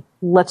to be.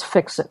 Let's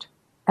fix it.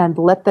 And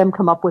let them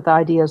come up with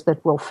ideas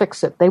that will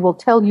fix it. They will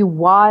tell you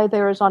why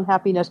there is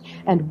unhappiness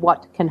and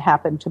what can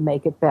happen to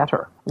make it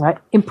better. Right?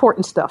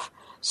 Important stuff.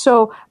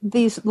 So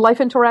these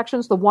life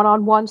interactions, the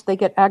one-on-ones, they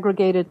get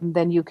aggregated and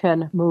then you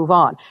can move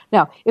on.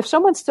 Now, if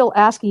someone's still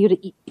asking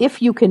you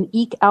if you can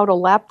eke out a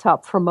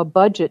laptop from a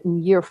budget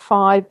in year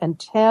 5 and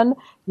 10,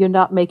 you're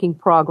not making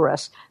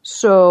progress.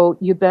 So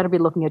you better be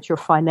looking at your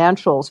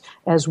financials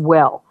as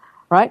well.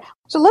 Right?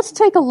 So let's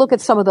take a look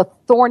at some of the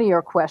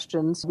thornier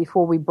questions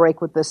before we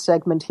break with this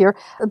segment here.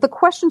 The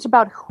questions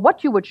about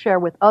what you would share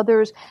with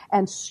others,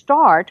 and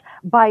start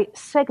by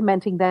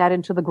segmenting that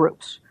into the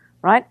groups.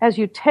 Right? As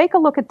you take a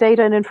look at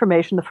data and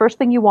information, the first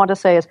thing you want to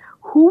say is,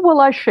 who will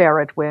I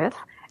share it with?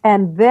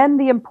 And then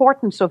the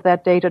importance of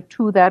that data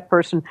to that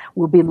person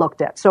will be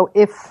looked at. So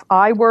if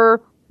I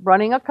were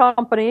running a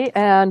company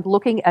and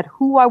looking at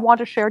who I want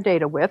to share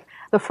data with,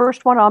 the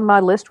first one on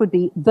my list would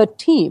be the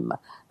team.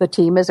 The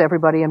team is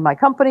everybody in my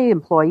company,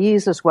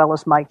 employees, as well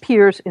as my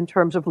peers in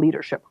terms of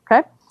leadership.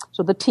 Okay?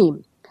 So the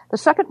team. The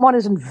second one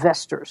is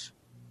investors.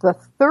 The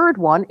third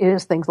one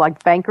is things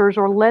like bankers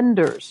or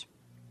lenders.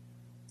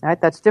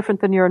 Right? That's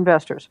different than your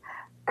investors.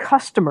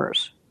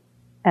 Customers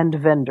and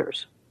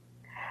vendors.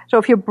 So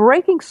if you're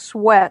breaking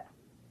sweat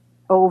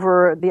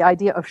over the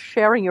idea of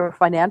sharing your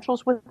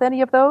financials with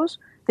any of those,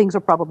 things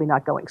are probably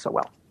not going so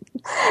well.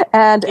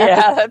 And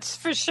that's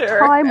for sure.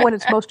 Time when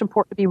it's most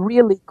important to be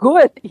really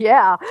good.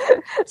 Yeah.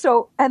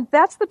 So, and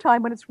that's the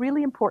time when it's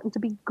really important to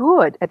be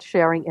good at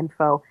sharing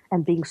info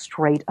and being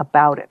straight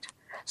about it.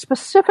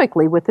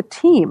 Specifically with the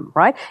team,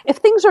 right? If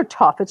things are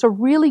tough, it's a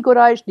really good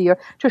idea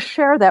to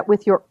share that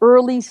with your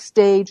early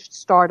stage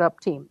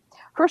startup team.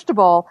 First of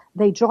all,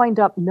 they joined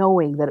up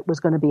knowing that it was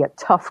going to be a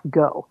tough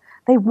go.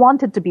 They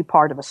wanted to be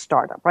part of a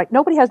startup, right?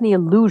 Nobody has any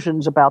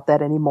illusions about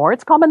that anymore.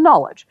 It's common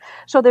knowledge.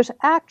 So there's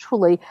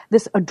actually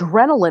this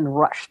adrenaline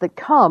rush that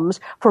comes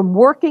from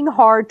working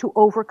hard to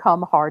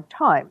overcome hard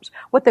times.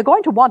 What they're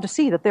going to want to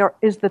see that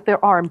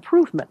there are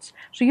improvements.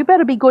 So you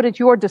better be good at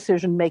your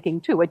decision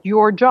making too, at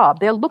your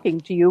job. They're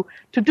looking to you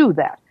to do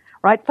that,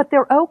 right? But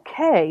they're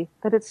okay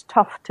that it's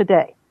tough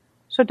today.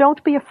 So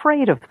don't be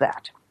afraid of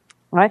that.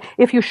 Right?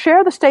 If you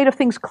share the state of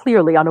things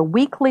clearly on a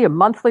weekly or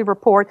monthly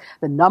report,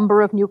 the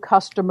number of new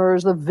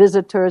customers, the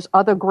visitors,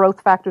 other growth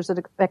factors that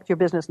affect your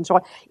business and so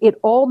on, it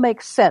all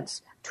makes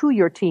sense to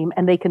your team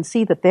and they can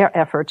see that their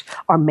efforts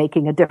are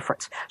making a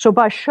difference. So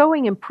by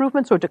showing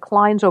improvements or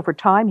declines over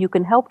time, you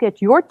can help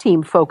get your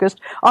team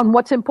focused on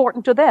what's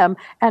important to them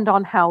and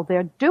on how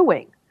they're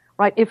doing.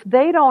 Right? If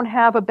they don't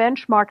have a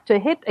benchmark to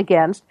hit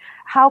against,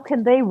 how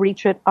can they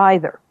reach it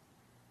either?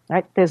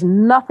 Right? There's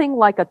nothing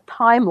like a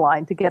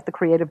timeline to get the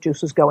creative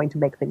juices going to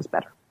make things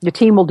better. Your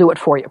team will do it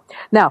for you.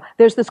 Now,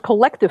 there's this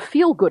collective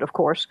feel-good, of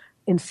course,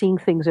 in seeing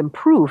things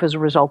improve as a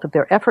result of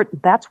their effort.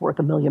 That's worth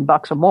 $1 million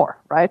or more,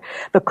 right?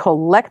 The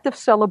collective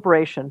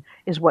celebration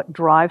is what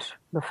drives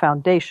the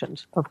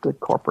foundations of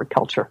good corporate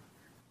culture.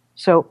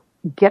 So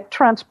get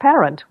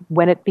transparent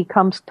when it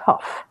becomes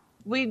tough.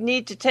 We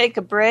need to take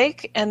a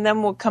break, and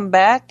then we'll come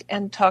back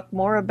and talk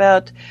more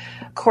about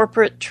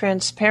corporate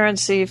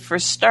transparency for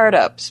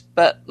startups.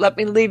 But let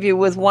me leave you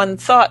with one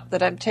thought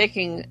that I'm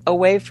taking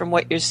away from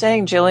what you're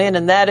saying, Jillian,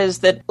 and that is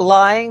that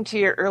lying to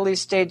your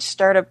early-stage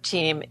startup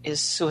team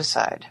is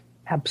suicide.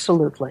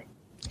 Absolutely.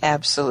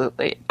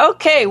 Absolutely.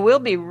 Okay, we'll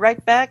be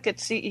right back at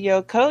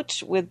CEO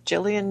Coach with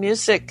Jillian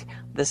Muessig.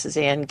 This is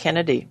Ann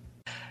Kennedy.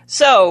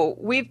 So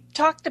we've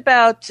talked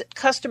about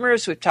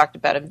customers, we've talked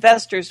about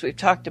investors, we've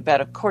talked about,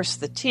 of course,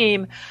 the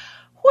team.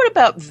 What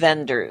about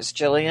vendors,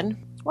 Jillian?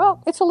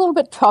 Well, it's a little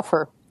bit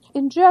tougher.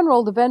 In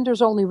general, the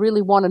vendors only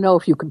really want to know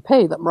if you can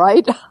pay them,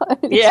 right?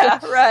 Yeah,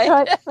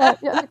 right.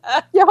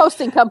 Your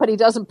hosting company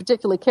doesn't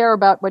particularly care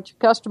about what your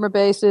customer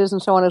base is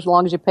and so on as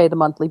long as you pay the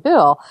monthly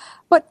bill.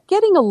 But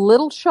getting a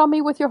little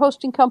chummy with your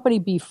hosting company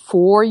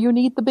before you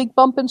need the big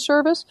bump in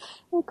service,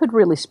 it could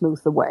really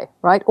smooth the way,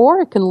 right? Or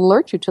it can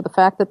alert you to the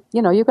fact that,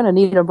 you're going to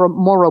need a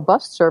more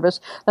robust service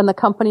than the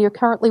company you're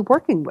currently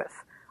working with.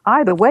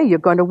 Either way, you're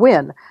going to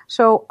win.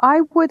 So I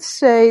would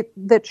say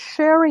that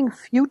sharing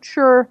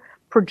future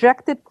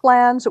projected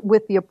plans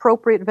with the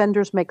appropriate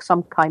vendors makes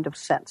some kind of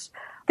sense.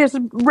 There's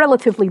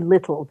relatively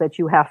little that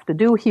you have to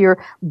do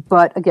here,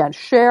 but again,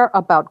 share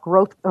about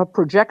growth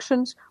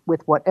projections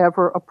with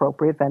whatever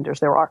appropriate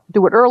vendors there are.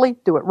 Do it early,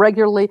 do it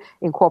regularly,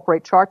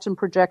 incorporate charts and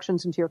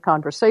projections into your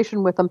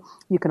conversation with them.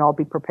 You can all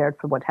be prepared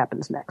for what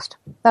happens next.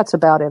 That's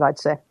about it, I'd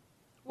say.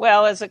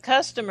 Well, as a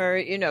customer,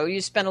 you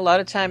spent a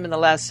lot of time in the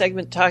last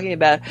segment talking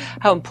about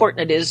how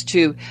important it is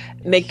to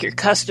make your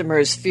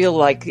customers feel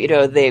like,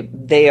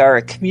 they are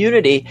a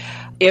community.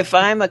 If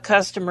I'm a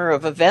customer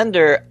of a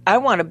vendor, I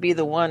want to be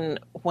the one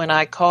when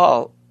I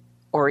call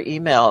or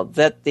email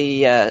that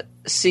the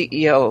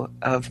CEO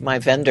of my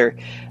vendor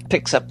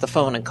picks up the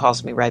phone and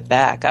calls me right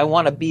back. I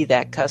want to be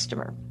that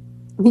customer.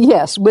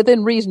 Yes,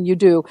 within reason you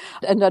do.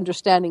 And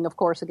understanding, of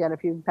course, again,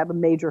 if you have a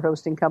major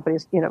hosting company,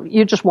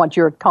 you just want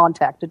your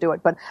contact to do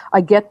it. But I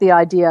get the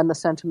idea and the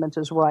sentiment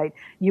is right.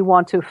 You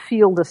want to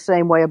feel the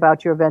same way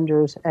about your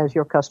vendors as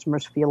your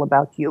customers feel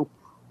about you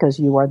because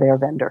you are their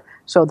vendor.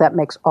 So that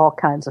makes all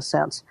kinds of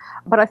sense.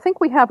 But I think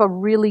we have a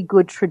really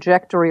good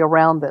trajectory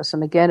around this.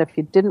 And again, if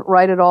you didn't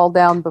write it all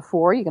down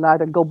before, you can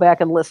either go back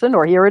and listen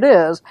or here it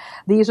is.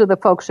 These are the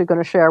folks you're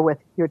going to share with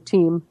your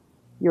team,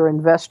 your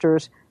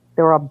investors.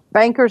 There are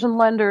bankers and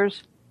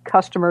lenders,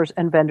 customers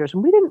and vendors.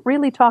 And we didn't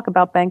really talk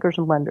about bankers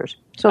and lenders.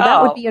 So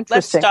that would be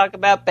interesting. Let's talk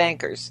about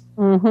bankers.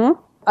 Mm-hmm.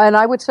 And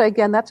I would say,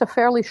 again, that's a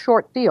fairly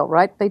short deal,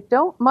 right? They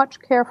don't much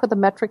care for the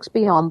metrics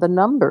beyond the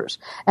numbers.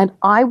 And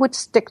I would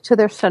stick to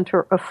their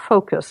center of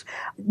focus.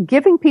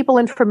 Giving people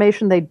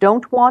information they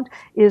don't want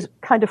is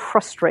kind of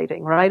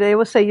frustrating, right? They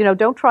always say,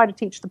 don't try to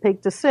teach the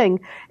pig to sing.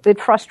 It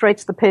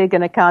frustrates the pig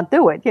and it can't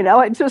do it.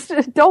 It just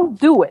don't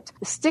do it.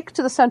 Stick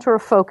to the center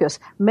of focus.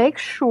 Make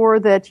sure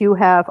that you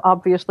have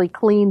obviously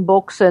clean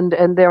books and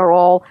they're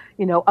all,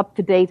 up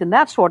to date and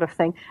that sort of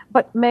thing.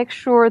 But make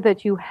sure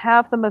that you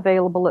have them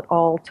available at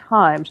all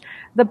times.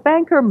 The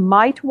banker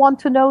might want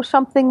to know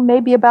something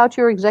maybe about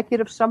your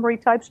executive summary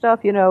type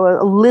stuff, a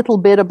little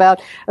bit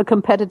about a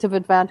competitive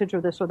advantage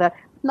or this or that.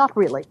 Not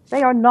really.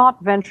 They are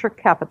not venture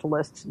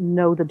capitalists.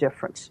 Know the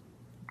difference.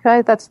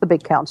 Okay, that's the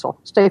big counsel.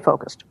 Stay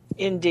focused.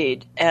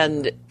 Indeed.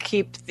 And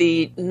keep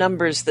the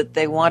numbers that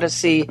they want to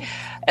see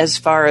as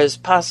far as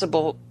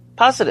possible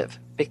positive.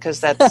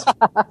 Because that's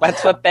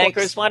what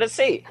bankers want to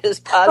see, is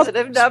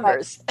positive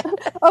numbers.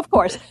 Of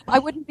course. I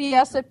wouldn't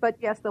BS it, but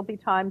yes, there'll be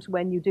times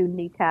when you do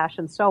need cash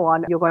and so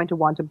on. You're going to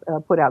want to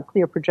put out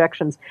clear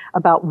projections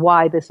about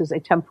why this is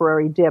a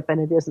temporary dip and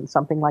it isn't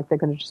something like they're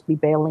going to just be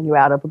bailing you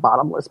out of a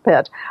bottomless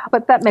pit.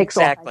 But that makes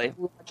exactly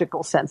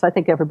logical sense. I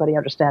think everybody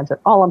understands it.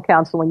 All I'm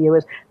counseling you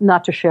is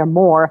not to share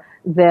more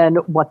than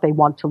what they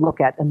want to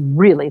look at. And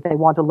really, they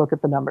want to look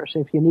at the numbers.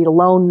 If you need a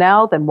loan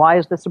now, then why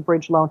is this a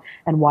bridge loan?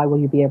 And why will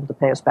you be able to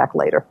pay us back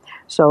later?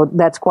 So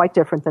that's quite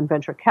different than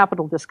venture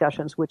capital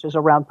discussions, which is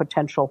around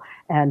potential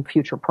and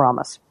future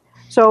promise.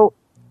 So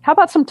how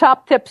about some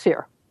top tips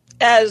here?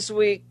 As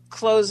we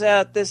close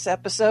out this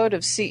episode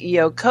of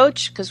CEO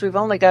Coach, because we've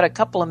only got a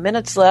couple of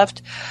minutes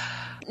left,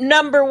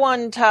 number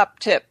one top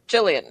tip,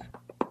 Jillian.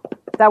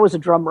 That was a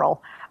drum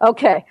roll.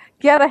 Okay,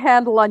 get a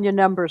handle on your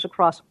numbers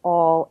across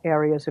all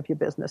areas of your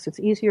business. It's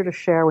easier to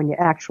share when you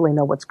actually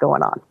know what's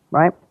going on,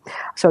 right?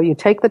 So you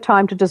take the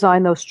time to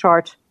design those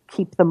charts,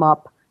 keep them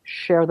up,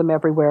 share them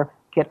everywhere,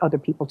 get other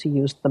people to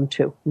use them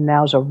too.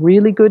 Now's a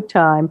really good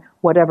time,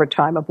 whatever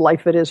time of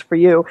life it is for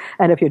you.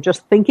 And if you're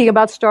just thinking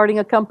about starting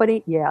a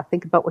company,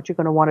 think about what you're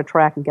going to want to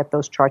track and get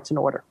those charts in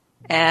order.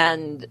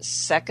 And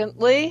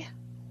secondly,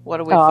 what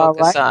do we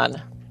focus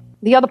on?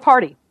 The other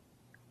party.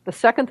 The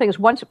second thing is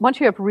once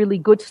you have really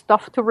good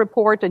stuff to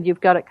report and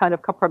you've got it kind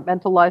of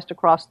compartmentalized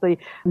across the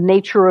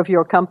nature of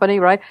your company,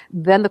 right?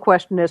 Then the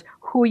question is,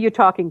 who are you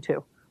talking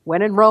to?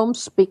 When in Rome,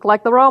 speak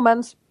like the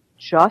Romans.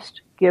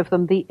 Just give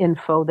them the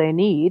info they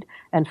need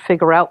and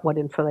figure out what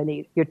info they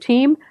need. Your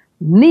team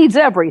needs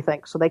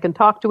everything so they can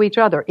talk to each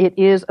other. It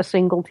is a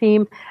single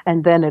team,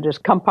 and then it is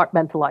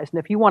compartmentalized. And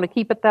if you want to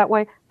keep it that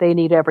way, they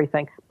need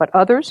everything. But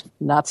others,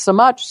 not so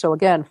much. So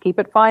again, keep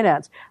it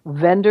finance.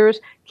 Vendors,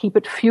 keep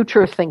it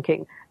future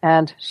thinking,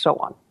 and so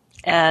on.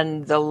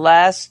 And the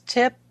last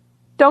tip?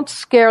 Don't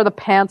scare the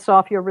pants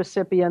off your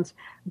recipients,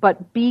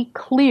 but be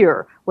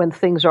clear when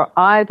things are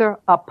either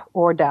up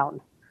or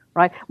down.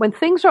 Right? When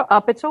things are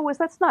up, it's always,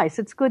 that's nice.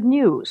 It's good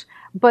news.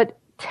 But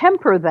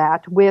temper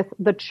that with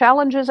the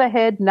challenges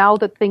ahead now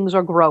that things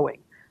are growing.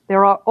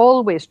 There are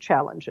always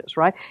challenges,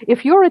 right?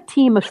 If you're a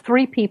team of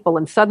 3 people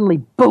and suddenly,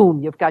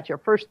 boom, you've got your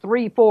first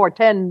 3, 4,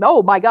 10,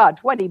 oh my God,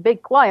 20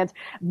 big clients.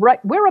 Right?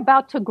 We're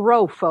about to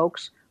grow,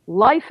 folks.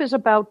 Life is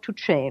about to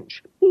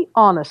change. Be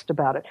honest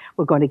about it.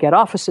 We're going to get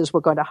offices.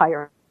 We're going to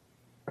hire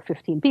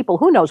 15 people.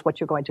 Who knows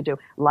what you're going to do?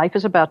 Life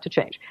is about to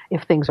change.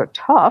 If things are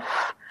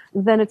tough,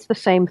 then it's the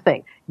same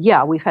thing.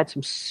 Yeah, we've had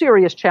some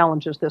serious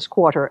challenges this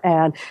quarter,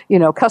 and,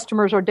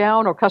 customers are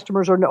down or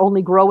customers are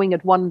only growing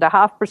at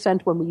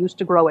 1.5% when we used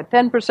to grow at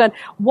 10%.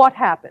 What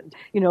happened?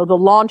 The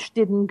launch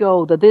didn't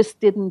go, the this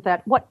didn't,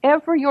 that.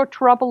 Whatever your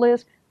trouble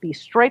is, be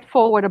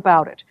straightforward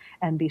about it,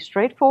 and be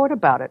straightforward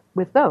about it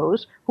with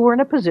those who are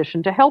in a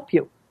position to help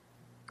you.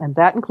 And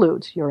that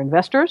includes your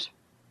investors,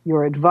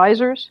 your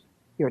advisors,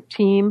 your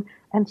team,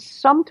 and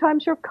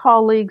sometimes your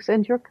colleagues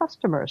and your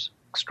customers.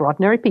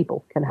 Extraordinary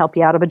people can help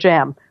you out of a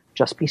jam.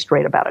 Just be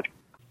straight about it.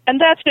 And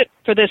that's it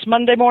for this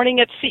Monday morning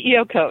at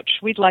CEO Coach.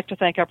 We'd like to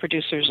thank our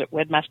producers at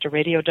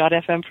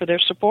webmasterradio.fm for their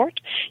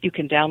support. You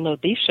can download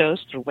these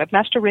shows through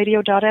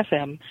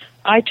webmasterradio.fm,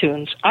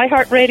 iTunes,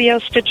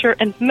 iHeartRadio, Stitcher,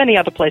 and many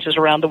other places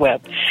around the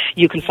web.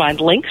 You can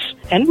find links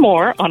and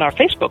more on our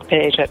Facebook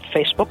page at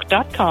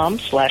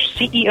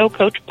facebook.com/CEO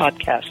Coach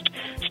Podcast.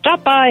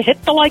 Stop by,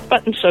 hit the like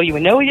button so you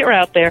know you're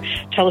out there.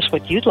 Tell us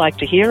what you'd like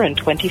to hear in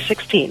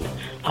 2016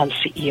 on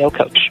CEO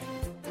Coach.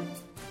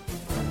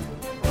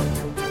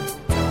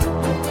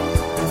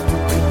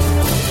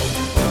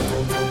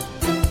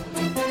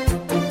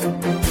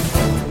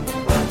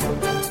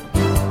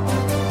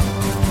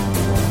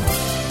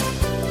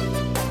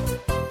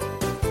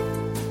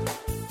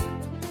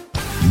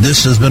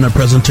 This has been a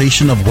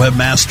presentation of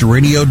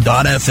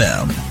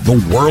WebmasterRadio.fm, the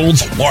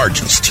world's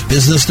largest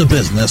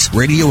business-to-business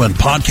radio and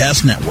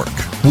podcast network.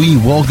 We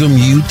welcome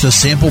you to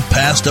sample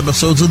past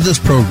episodes of this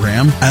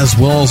program, as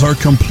well as our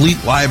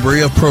complete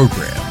library of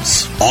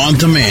programs, on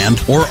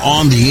demand or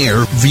on the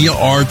air via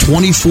our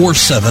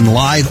 24/7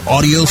 live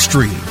audio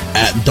stream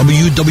at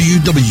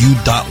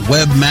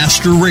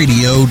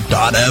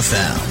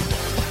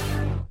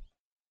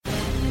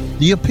www.webmasterradio.fm.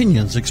 The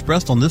opinions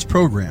expressed on this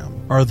program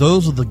are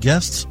those of the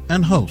guests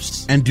and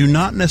hosts and do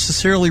not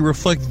necessarily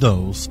reflect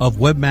those of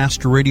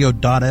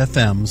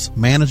WebmasterRadio.fm's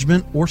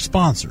management or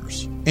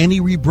sponsors.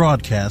 Any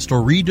rebroadcast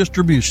or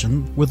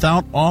redistribution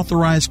without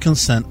authorized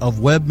consent of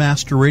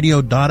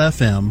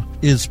WebmasterRadio.fm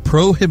is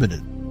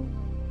prohibited.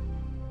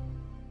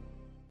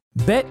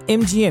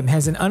 BetMGM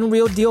has an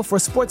unreal deal for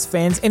sports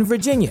fans in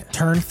Virginia.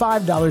 Turn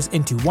 $5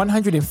 into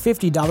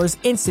 $150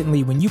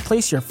 instantly when you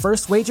place your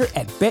first wager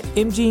at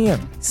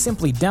BetMGM.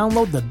 Simply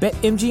download the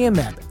BetMGM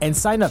app and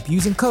sign up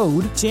using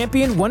code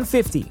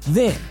Champion150.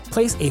 Then,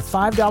 place a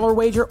 $5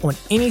 wager on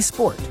any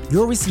sport.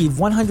 You'll receive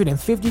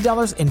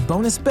 $150 in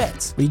bonus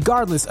bets,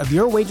 regardless of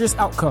your wager's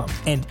outcome.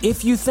 And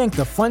if you think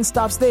the fun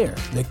stops there,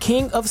 the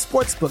King of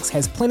Sportsbooks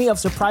has plenty of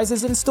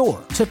surprises in store.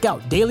 Check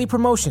out daily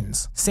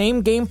promotions,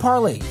 same-game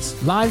parlays,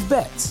 live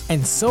bets,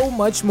 and so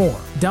much more.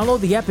 Download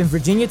the app in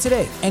Virginia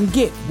today and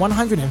get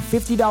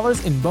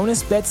 $150 in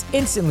bonus bets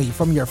instantly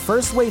from your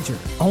first wager.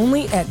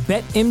 Only at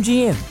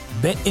BetMGM.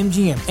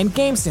 BetMGM and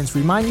GameSense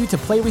remind you to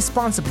play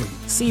responsibly.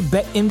 See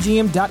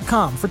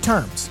BetMGM.com for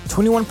terms.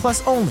 21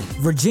 plus only.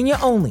 Virginia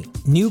only.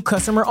 New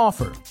customer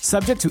offer.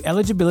 Subject to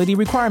eligibility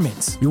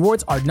requirements.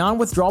 Rewards are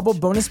non-withdrawable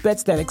bonus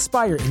bets that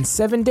expire in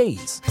 7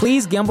 days.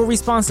 Please gamble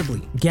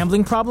responsibly.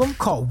 Gambling problem?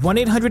 Call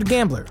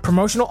 1-800-GAMBLER.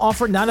 Promotional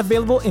offer not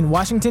available in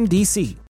Washington, D.C.